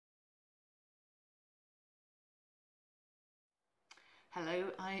Hello,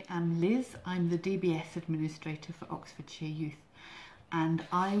 I am Liz. I'm the DBS Administrator for Oxfordshire Youth, and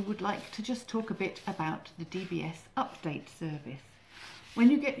I would like to just talk a bit about the DBS update service.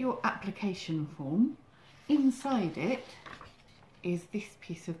 When you get your application form, inside it is this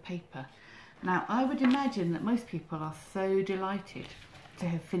piece of paper. Now, I would imagine that most people are so delighted to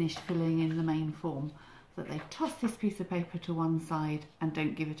have finished filling in the main form that they toss this piece of paper to one side and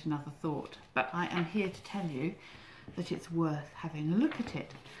don't give it another thought. But I am here to tell you that it's worth having a look at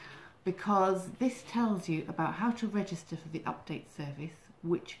it, because this tells you about how to register for the update service,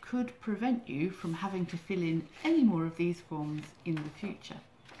 which could prevent you from having to fill in any more of these forms in the future.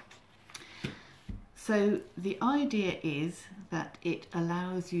 So the idea is that it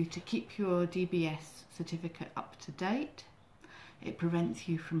allows you to keep your DBS certificate up to date. It prevents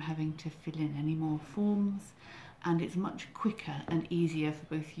you from having to fill in any more forms, and it's much quicker and easier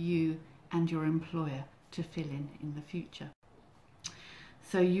for both you and your employer to fill in the future.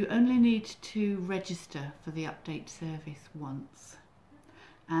 So you only need to register for the update service once,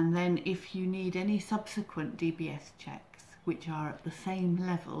 and then if you need any subsequent DBS checks which are at the same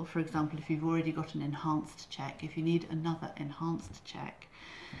level, for example if you've already got an enhanced check, if you need another enhanced check,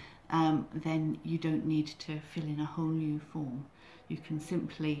 then you don't need to fill in a whole new form. You can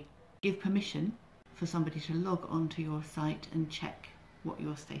simply give permission for somebody to log onto your site and check what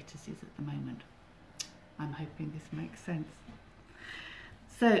your status is at the moment. I'm hoping this makes sense.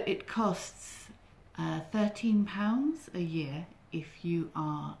 So it costs £13 a year if you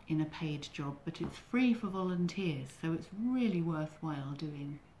are in a paid job, but it's free for volunteers, so it's really worthwhile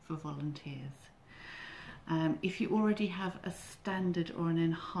doing for volunteers. If you already have a standard or an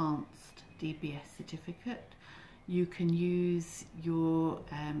enhanced DBS certificate, you can use your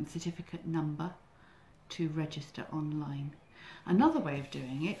certificate number to register online. Another way of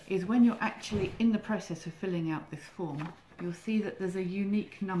doing it is when you're actually in the process of filling out this form, you'll see that there's a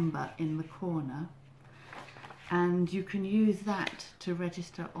unique number in the corner, and you can use that to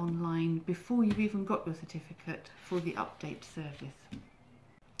register online before you've even got your certificate for the update service.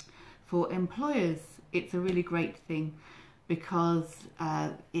 For employers, it's a really great thing because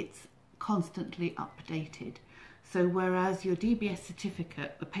it's constantly updated. So whereas your DBS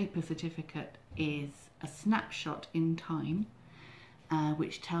certificate, the paper certificate, is a snapshot in time,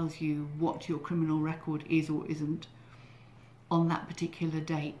 which tells you what your criminal record is or isn't on that particular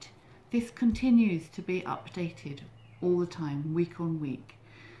date, this continues to be updated all the time, week on week.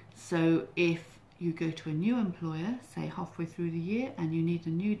 So if you go to a new employer, say halfway through the year, and you need a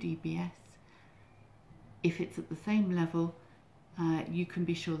new DBS, if it's at the same level, you can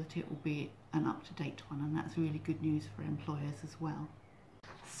be sure that it will be an up-to-date one, and that's really good news for employers as well.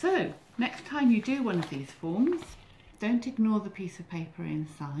 So next time you do one of these forms, don't ignore the piece of paper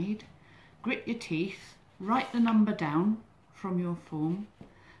inside, grit your teeth, write the number down from your form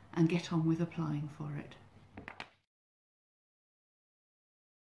and get on with applying for it.